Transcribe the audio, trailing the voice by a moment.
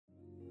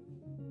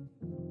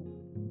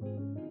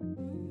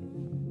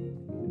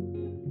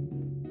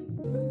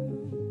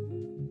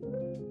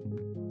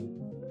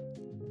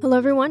Hello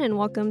everyone and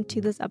welcome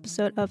to this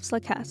episode of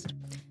Slugcast.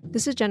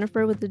 This is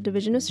Jennifer with the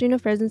Division of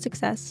Student Affairs and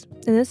Success.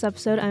 In this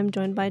episode, I'm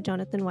joined by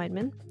Jonathan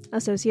Weidman,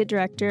 Associate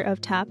Director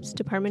of TAPS,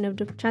 Department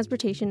of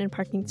Transportation and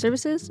Parking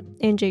Services,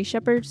 and Jay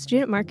Shepard,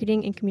 Student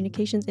Marketing and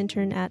Communications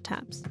Intern at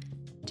TAPS.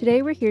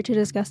 Today we're here to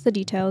discuss the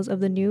details of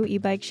the new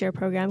e-bike share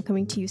program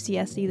coming to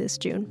UCSC this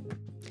June.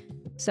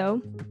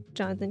 So,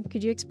 Jonathan,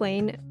 could you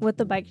explain what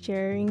the bike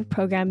sharing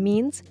program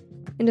means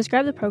and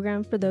describe the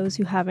program for those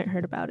who haven't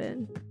heard about it?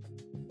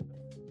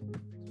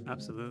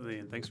 Absolutely,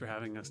 and thanks for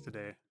having us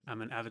today.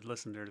 I'm an avid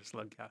listener to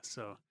Slugcast,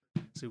 so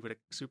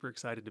super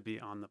excited to be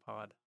on the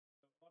pod.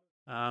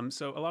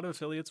 So a lot of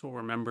affiliates will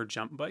remember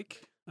Jump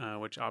Bike,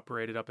 which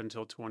operated up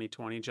until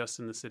 2020 just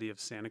in the city of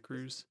Santa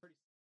Cruz.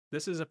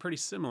 This is a pretty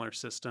similar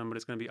system, but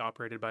it's going to be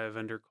operated by a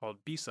vendor called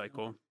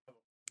B-Cycle,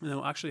 and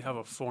they'll actually have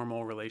a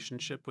formal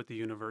relationship with the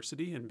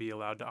university and be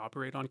allowed to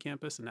operate on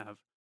campus and have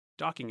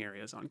docking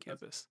areas on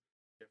campus.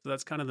 So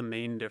that's kind of the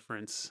main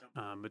difference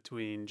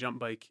between Jump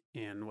Bike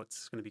and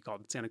what's going to be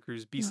called Santa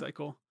Cruz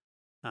B-Cycle,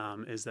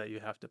 is that you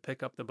have to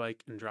pick up the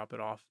bike and drop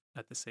it off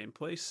at the same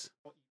place.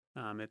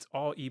 It's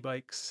all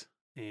e-bikes,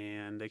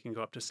 and they can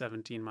go up to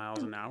 17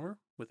 miles an hour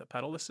with a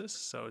pedal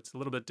assist. So it's a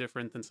little bit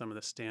different than some of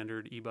the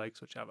standard e-bikes,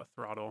 which have a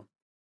throttle.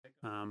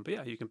 But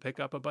yeah, you can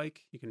pick up a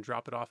bike, you can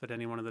drop it off at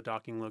any one of the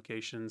docking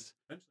locations,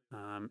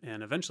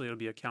 and eventually it'll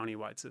be a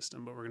county-wide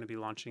system, but we're going to be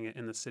launching it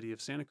in the city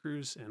of Santa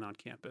Cruz and on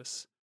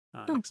campus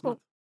next month.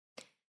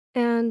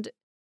 And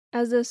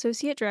as the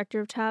Associate Director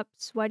of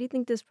TAPS, why do you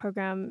think this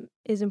program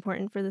is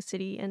important for the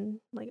city and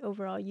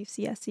overall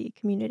UCSC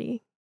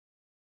community?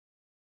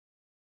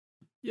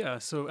 Yeah,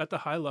 so at the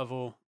high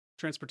level,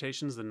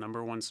 transportation is the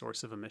number one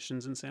source of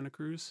emissions in Santa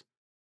Cruz.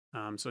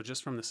 So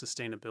just from the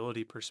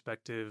sustainability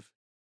perspective,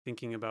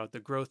 thinking about the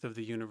growth of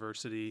the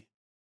university,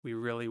 we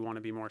really want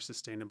to be more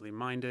sustainably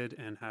minded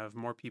and have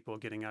more people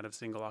getting out of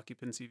single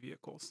occupancy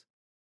vehicles.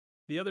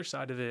 The other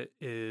side of it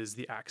is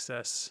the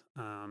access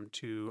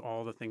to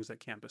all the things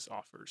that campus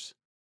offers.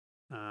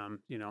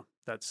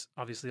 That's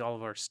obviously all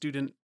of our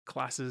student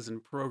classes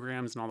and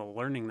programs and all the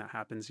learning that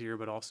happens here,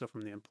 but also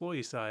from the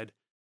employee side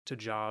to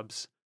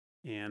jobs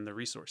and the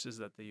resources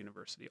that the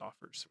university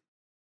offers.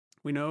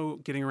 We know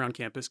getting around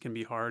campus can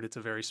be hard. It's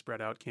a very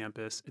spread out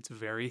campus. It's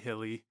very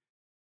hilly.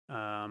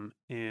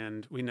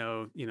 And we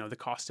know, the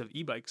cost of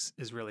e-bikes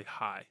is really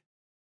high.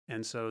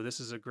 And so this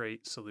is a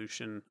great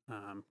solution,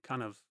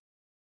 kind of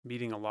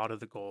meeting a lot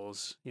of the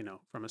goals,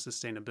 from a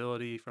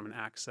sustainability, from an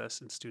access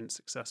and student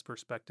success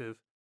perspective,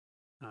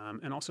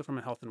 and also from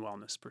a health and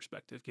wellness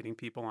perspective, getting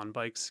people on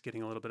bikes,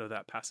 getting a little bit of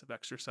that passive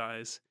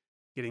exercise,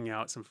 getting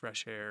out some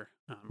fresh air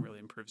really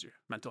improves your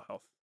mental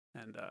health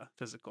and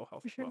physical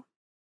health as well.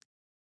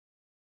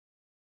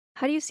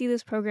 How do you see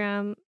this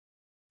program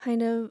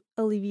kind of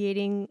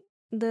alleviating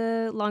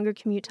the longer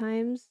commute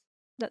times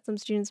that some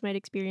students might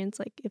experience,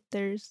 like if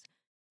there's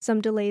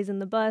some delays in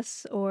the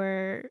bus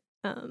or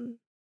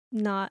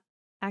not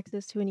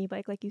access to an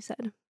e-bike, like you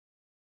said?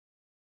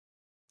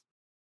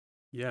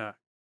 Yeah,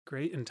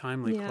 great and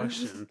timely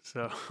question.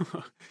 So,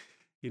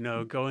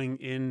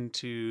 going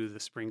into the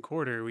spring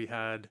quarter, we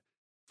had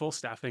full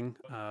staffing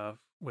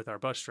with our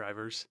bus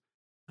drivers.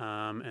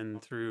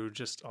 And through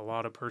just a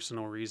lot of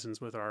personal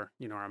reasons with our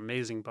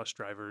amazing bus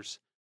drivers,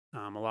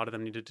 a lot of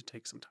them needed to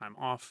take some time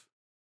off.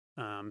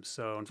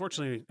 So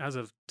unfortunately, as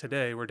of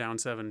today, we're down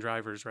 7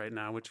 drivers right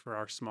now, which for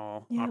our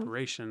small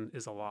operation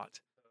is a lot.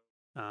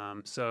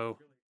 So,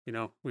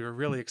 we were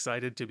really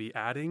excited to be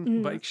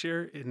adding bike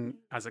share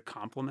as a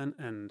complement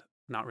and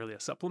not really a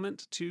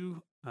supplement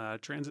to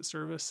transit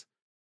service.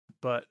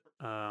 But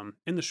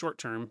in the short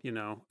term,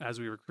 as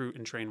we recruit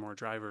and train more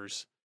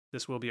drivers,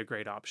 this will be a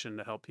great option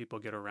to help people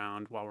get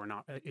around while we're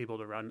not able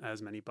to run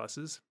as many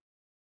buses.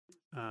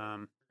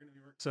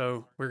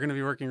 So we're going to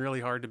be working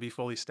really hard to be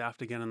fully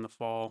staffed again in the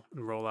fall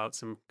and roll out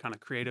some kind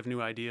of creative new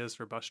ideas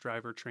for bus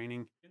driver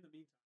training.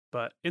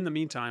 But in the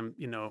meantime,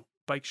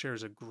 bike share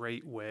is a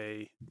great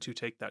way to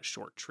take that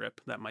short trip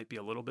that might be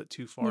a little bit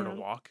too far to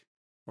walk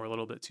or a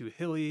little bit too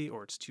hilly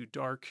or it's too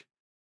dark.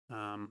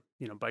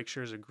 Bike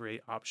share is a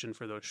great option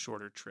for those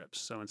shorter trips.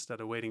 So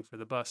instead of waiting for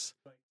the bus,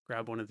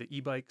 grab one of the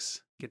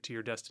e-bikes, get to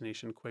your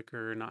destination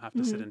quicker, not have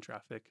to sit in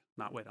traffic,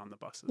 not wait on the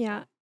buses.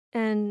 Yeah.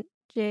 And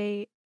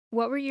Jay,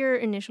 what were your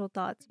initial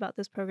thoughts about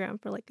this program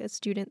for a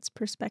student's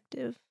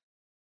perspective?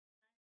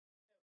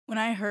 When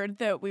I heard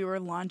that we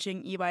were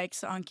launching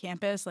e-bikes on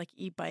campus, like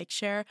e-bike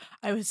share,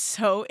 I was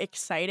so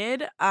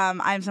excited.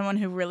 I'm someone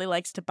who really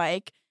likes to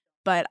bike,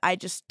 but I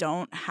just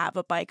don't have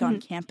a bike on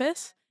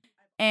campus.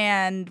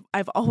 And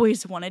I've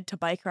always wanted to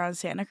bike around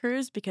Santa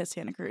Cruz because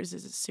Santa Cruz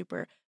is a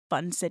super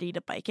fun city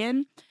to bike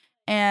in.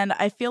 And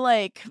I feel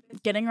like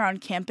getting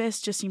around campus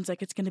just seems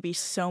like it's going to be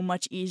so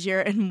much easier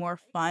and more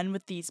fun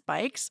with these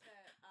bikes.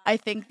 I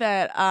think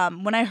that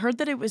when I heard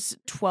that it was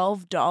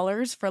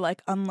 $12 for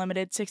like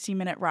unlimited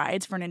 60-minute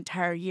rides for an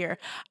entire year,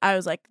 I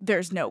was like,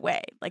 "There's no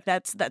way! Like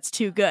that's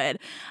too good,"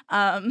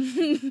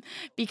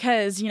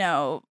 because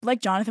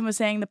like Jonathan was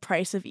saying, the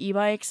price of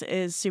e-bikes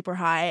is super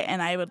high,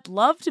 and I would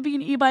love to be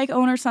an e-bike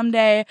owner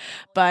someday,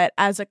 but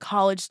as a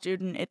college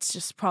student, it's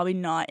just probably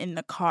not in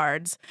the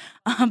cards.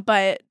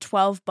 But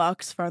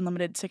 $12 for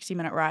unlimited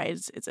 60-minute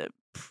rides is a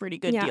pretty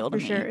good Yeah, deal to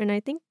for sure. me. And I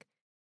think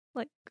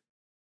like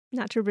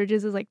Natural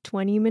Bridges is like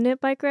 20-minute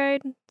bike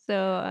ride.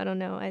 So I don't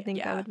know. I think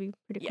that Yeah, would be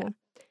pretty yeah, cool.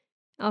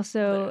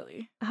 Also,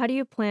 literally. how do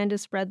you plan to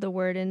spread the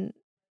word and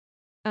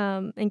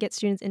get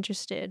students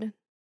interested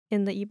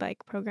in the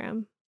e-bike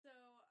program?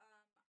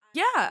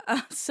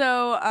 Yeah.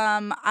 So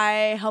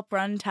I help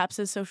run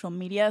TAPS's social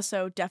media.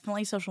 So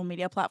definitely social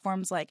media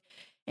platforms like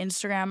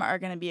Instagram are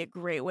going to be a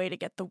great way to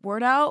get the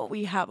word out.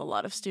 We have a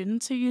lot of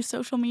students who use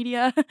social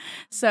media.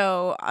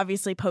 So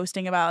obviously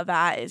posting about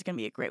that is going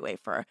to be a great way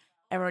for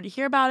everyone to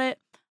hear about it.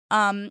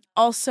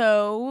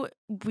 Also,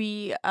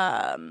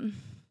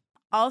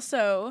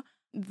 also,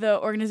 the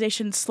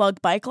organization Slug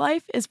Bike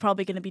Life is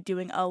probably going to be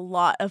doing a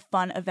lot of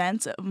fun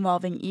events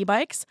involving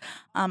e-bikes.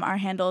 Our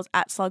handle is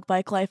at Slug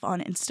Bike Life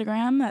on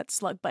Instagram. That's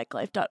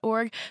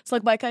slugbikelife.org.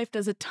 Slug Bike Life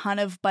does a ton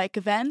of bike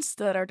events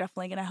that are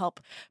definitely going to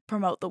help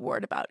promote the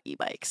word about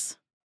e-bikes.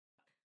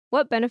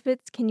 What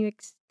benefits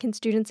can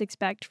students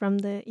expect from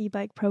the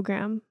e-bike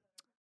program?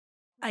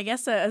 I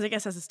guess as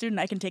a student,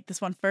 I can take this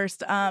one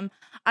first.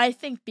 I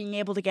think being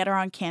able to get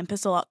around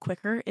campus a lot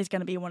quicker is going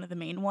to be one of the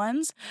main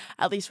ones,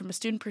 at least from a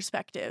student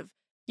perspective.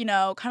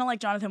 Kind of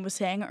like Jonathan was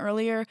saying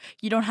earlier,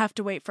 you don't have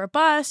to wait for a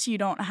bus. You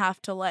don't have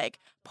to like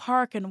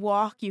park and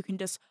walk. You can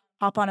just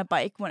hop on a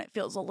bike when it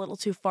feels a little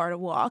too far to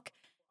walk.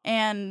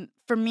 And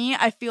for me,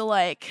 I feel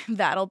like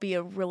that'll be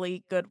a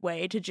really good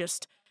way to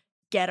just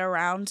get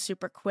around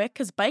super quick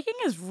because biking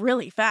is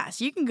really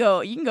fast. You can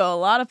go a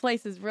lot of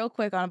places real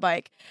quick on a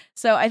bike.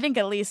 So I think,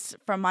 at least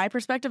from my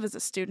perspective as a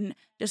student,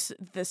 just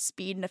the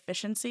speed and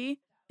efficiency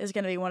is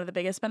going to be one of the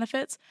biggest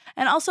benefits.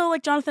 And also,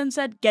 like Jonathan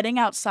said, getting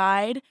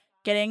outside,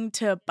 getting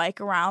to bike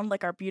around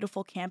like our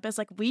beautiful campus.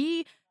 Like,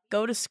 we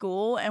go to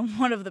school in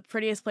one of the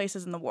prettiest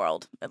places in the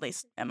world, at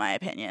least in my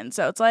opinion.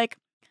 So it's like,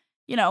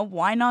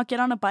 why not get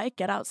on a bike,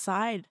 get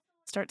outside,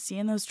 start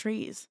seeing those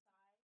trees?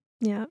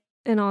 Yeah.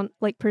 And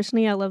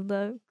personally, I love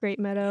the Great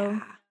Meadow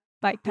Yeah.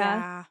 bike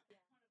path.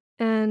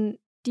 Yeah. And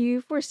do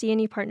you foresee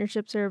any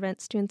partnerships or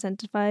events to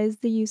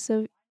incentivize the use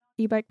of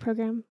e-bike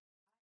program?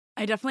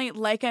 I definitely,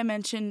 like I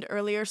mentioned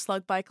earlier,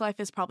 Slug Bike Life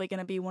is probably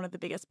going to be one of the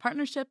biggest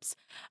partnerships,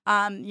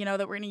 that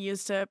we're going to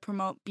use to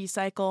promote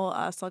B-Cycle.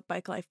 Slug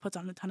Bike Life puts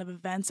on a ton of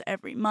events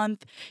every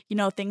month,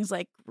 things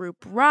like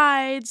group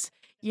rides,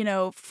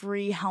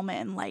 free helmet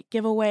and light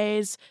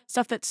giveaways,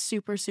 stuff that's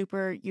super,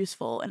 super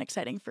useful and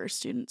exciting for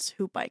students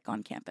who bike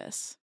on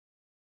campus.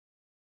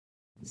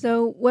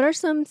 So, what are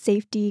some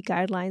safety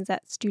guidelines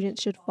that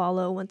students should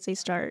follow once they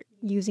start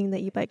using the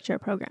e-bike share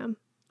program?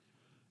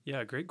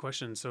 Yeah, great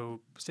question.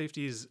 So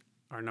safety is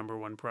our number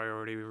one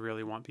priority. We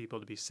really want people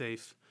to be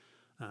safe.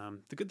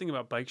 The good thing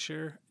about bike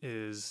share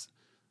is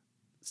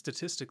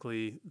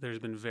statistically, there's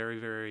been very,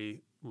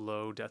 very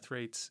low death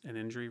rates and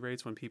injury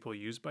rates when people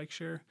use bike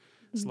share.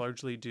 It's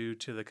largely due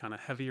to the kind of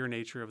heavier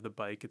nature of the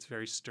bike. It's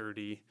very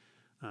sturdy.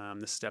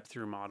 The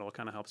step-through model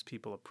kind of helps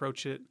people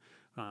approach it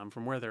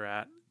from where they're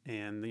at,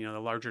 and the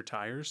larger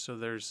tires. So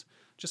there's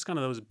just kind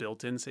of those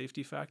built-in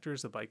safety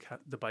factors.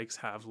 The bikes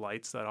have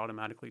lights that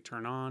automatically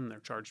turn on. They're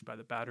charged by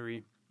the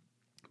battery.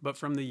 But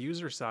from the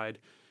user side,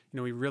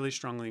 we really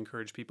strongly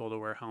encourage people to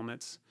wear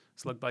helmets.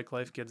 Slug Bike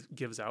Life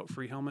gives out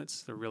free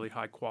helmets. They're really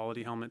high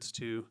quality helmets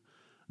too.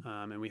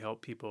 And we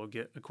help people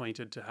get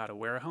acquainted to how to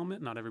wear a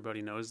helmet. Not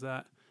everybody knows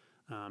that.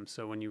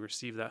 So when you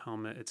receive that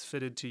helmet, it's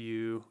fitted to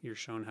you. You're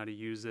shown how to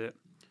use it.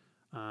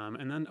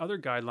 And then other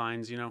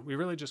guidelines, we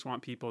really just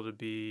want people to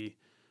be,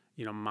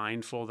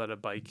 mindful that a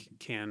bike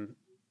can,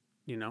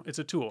 it's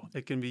a tool.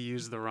 It can be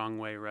used the wrong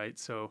way, right?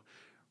 So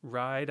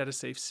ride at a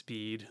safe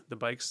speed. The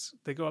bikes,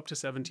 they go up to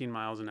 17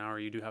 miles an hour.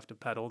 You do have to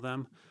pedal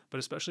them, but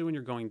especially when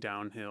you're going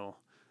downhill,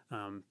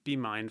 be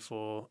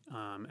mindful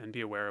and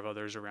be aware of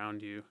others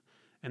around you.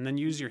 And then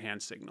use your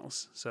hand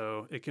signals.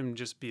 So it can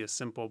just be a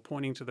simple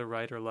pointing to the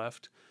right or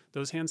left.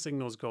 Those hand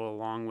signals go a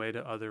long way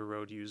to other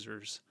road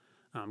users.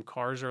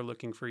 Cars are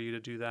looking for you to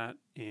do that,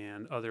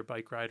 and other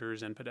bike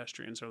riders and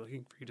pedestrians are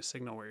looking for you to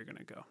signal where you're going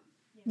to go.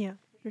 Yeah,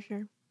 for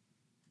sure.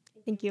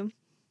 Thank you.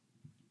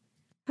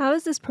 How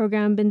has this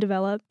program been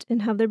developed,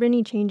 and have there been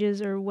any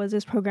changes, or was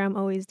this program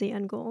always the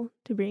end goal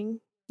to bring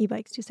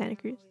e-bikes to Santa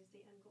Cruz?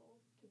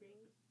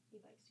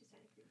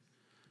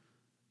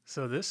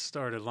 So this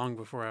started long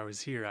before I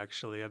was here,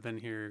 actually. I've been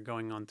here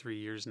going on 3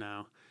 years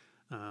now.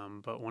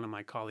 But one of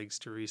my colleagues,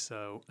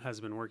 Teresa, has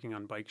been working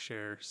on bike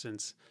share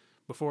since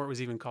before it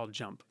was even called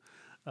Jump.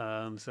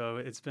 So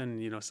it's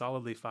been,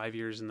 solidly 5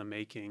 years in the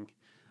making.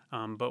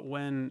 But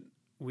when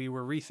we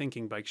were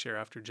rethinking bike share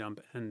after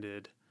Jump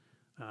ended,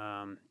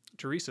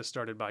 Teresa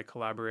started by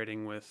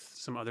collaborating with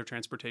some other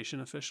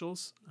transportation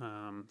officials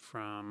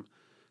from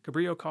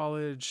Cabrillo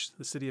College,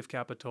 the city of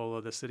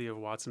Capitola, the city of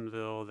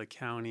Watsonville, the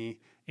county,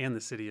 and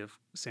the city of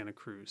Santa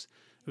Cruz.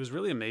 It was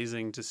really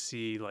amazing to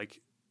see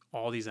like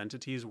all these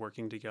entities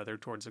working together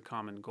towards a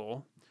common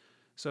goal.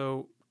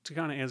 So to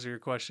kind of answer your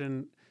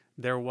question,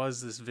 there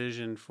was this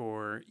vision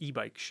for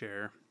e-bike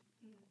share,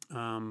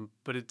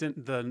 but it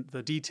didn't.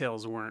 The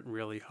details weren't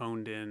really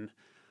honed in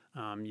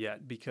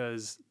yet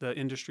because the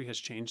industry has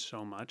changed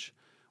so much.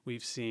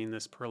 We've seen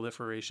this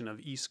proliferation of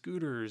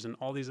e-scooters and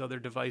all these other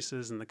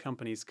devices, and the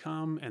companies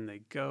come and they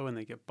go and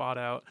they get bought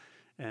out,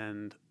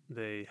 and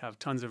they have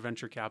tons of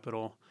venture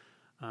capital.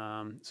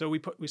 So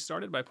we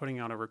started by putting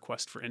out a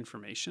request for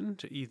information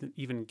to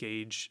even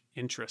gauge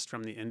interest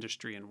from the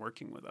industry in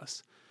working with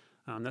us.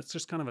 That's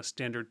just kind of a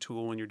standard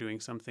tool when you're doing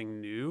something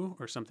new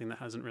or something that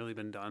hasn't really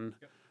been done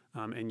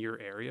in your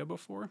area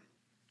before.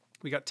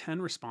 We got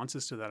 10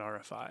 responses to that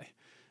RFI.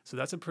 So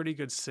that's a pretty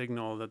good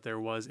signal that there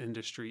was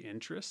industry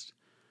interest.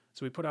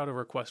 So we put out a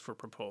request for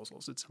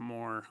proposals. It's a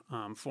more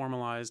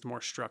formalized,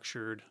 more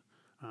structured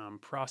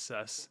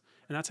process.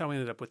 And that's how we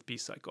ended up with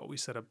B-Cycle. We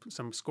set up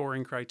some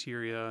scoring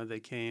criteria. They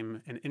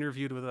came and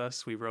interviewed with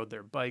us. We rode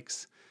their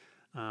bikes.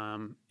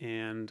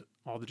 And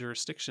all the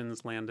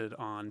jurisdictions landed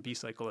on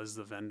B-Cycle as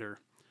the vendor.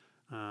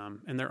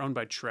 And they're owned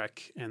by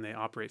Trek, and they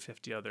operate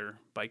 50 other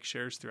bike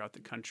shares throughout the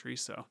country.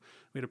 So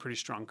we had a pretty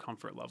strong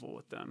comfort level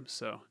with them.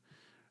 So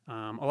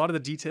a lot of the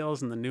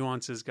details and the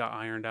nuances got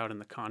ironed out in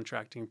the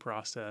contracting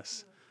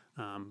process.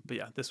 But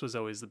yeah, this was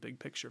always the big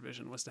picture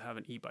vision, was to have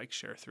an e-bike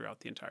share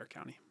throughout the entire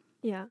county.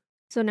 Yeah.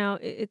 So now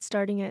it's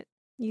starting at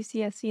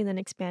UCSC and then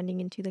expanding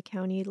into the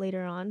county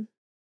later on.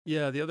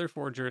 Yeah, the other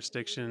 4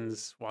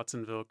 jurisdictions,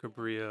 Watsonville,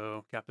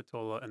 Cabrillo,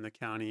 Capitola, and the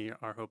county,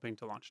 are hoping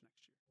to launch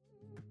next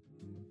year.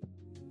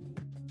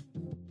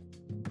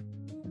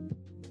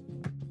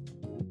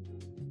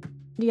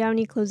 Do you have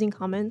any closing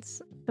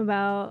comments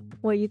about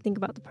what you think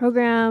about the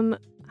program,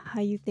 how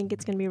you think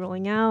it's going to be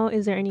rolling out?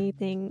 Is there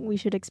anything we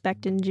should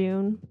expect in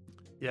June?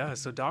 Yeah,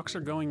 so docks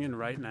are going in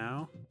right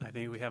now. I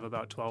think we have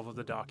about 12 of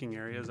the docking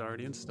areas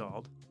already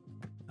installed.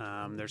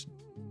 There's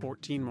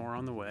 14 more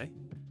on the way.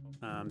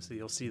 So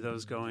you'll see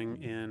those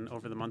going in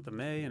over the month of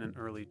May and in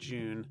early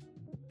June.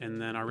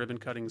 And then our ribbon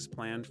cutting's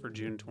planned for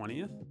June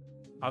 20th.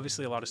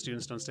 Obviously, a lot of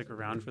students don't stick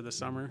around for the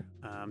summer,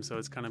 so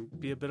it's going to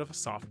be a bit of a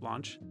soft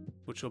launch,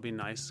 which will be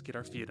nice, get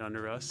our feet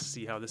under us,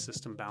 see how the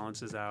system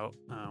balances out,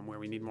 where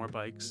we need more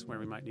bikes, where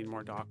we might need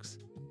more docks,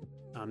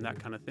 that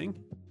kind of thing.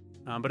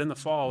 But in the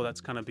fall, that's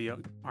going to be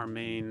our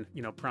main,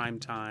 prime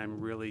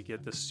time, really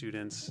get the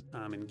students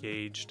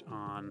engaged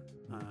on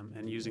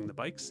and using the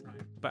bikes.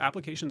 But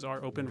applications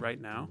are open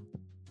right now.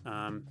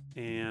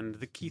 And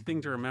the key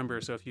thing to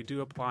remember, so if you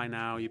do apply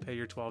now, you pay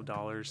your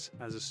 $12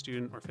 as a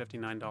student or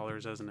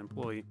 $59 as an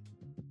employee.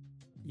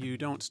 You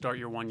don't start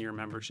your 1-year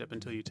membership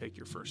until you take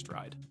your first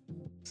ride.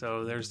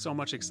 So there's so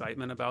much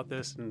excitement about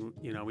this, and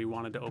we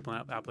wanted to open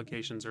up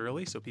applications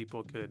early so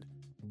people could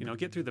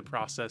get through the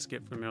process,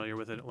 get familiar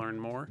with it, learn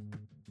more.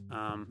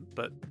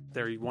 But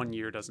their 1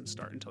 year doesn't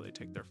start until they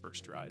take their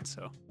first ride.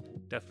 So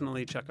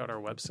definitely check out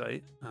our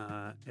website.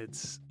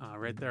 It's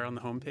right there on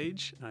the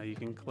homepage. You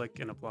can click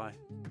and apply.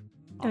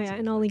 Awesome. Oh yeah,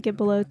 and I'll link it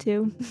below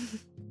too.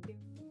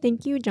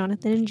 Thank you,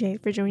 Jonathan and Jay,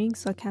 for joining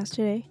Slugcast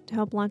today to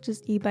help launch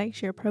this e-bike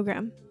share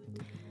program.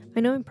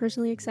 I know I'm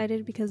personally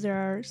excited because there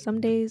are some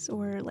days,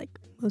 or like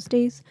most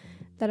days,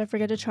 that I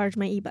forget to charge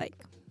my e-bike.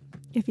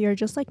 If you're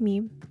just like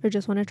me or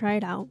just want to try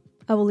it out,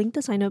 I will link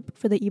the sign up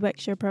for the e-bike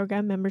share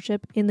program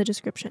membership in the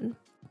description.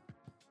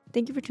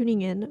 Thank you for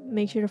tuning in.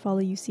 Make sure to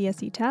follow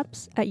UCSC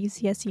Taps at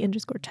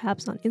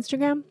UCSC_Taps on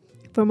Instagram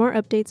for more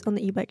updates on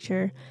the e-bike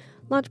share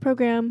launch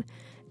program,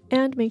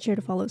 and make sure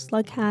to follow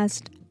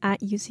Slugcast at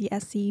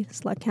UCSC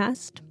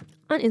Slugcast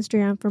on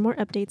Instagram for more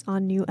updates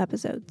on new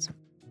episodes.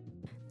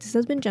 This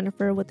has been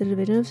Jennifer with the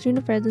Division of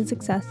Student Affairs and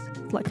Success,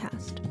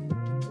 Slugcast.